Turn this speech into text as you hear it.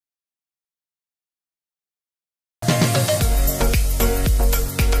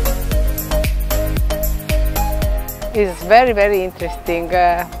It's very, very interesting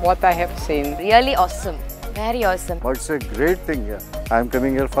what I have seen. Really awesome. Very awesome. But it's a great thing here. I'm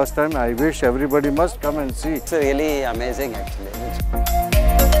coming here first time. I wish everybody must come and see. It's really amazing actually.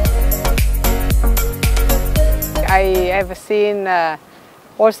 I have seen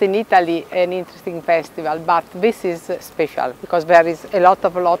also in Italy an interesting festival, but this is special because there is a lot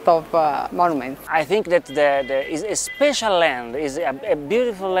of monuments. I think that there is a special land, is a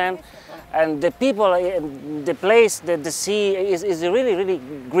beautiful land, and the people, the place, the sea is really, really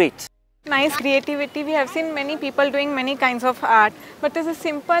great. Nice creativity. We have seen many people doing many kinds of art, but this is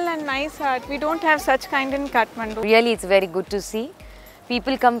simple and nice art. We don't have such kind in Kathmandu. Really, it's very good to see.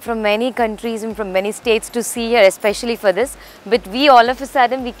 People come from many countries and from many states to see here, especially for this. But we all of a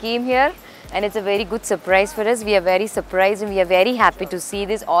sudden, we came here and it's a very good surprise for us. We are very surprised and we are very happy to see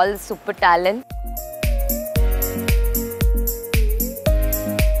this all super talent.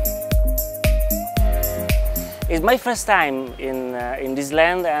 It's my first time in this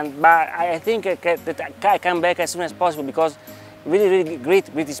land, but I think that I come back as soon as possible because really, really great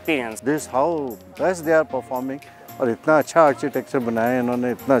experience. This how best they are performing. और इतना अच्छा architecture बनाया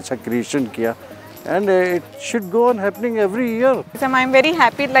इन्होंने, इतना अच्छा creation किया, and it should go on happening every year. I'm very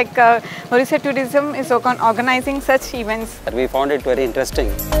happy like Odisha Tourism is organizing such events. We found it very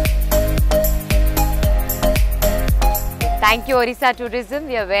interesting. Thank you, Odisha Tourism.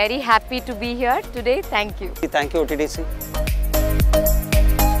 We are very happy to be here today. Thank you. Thank you, OTDC.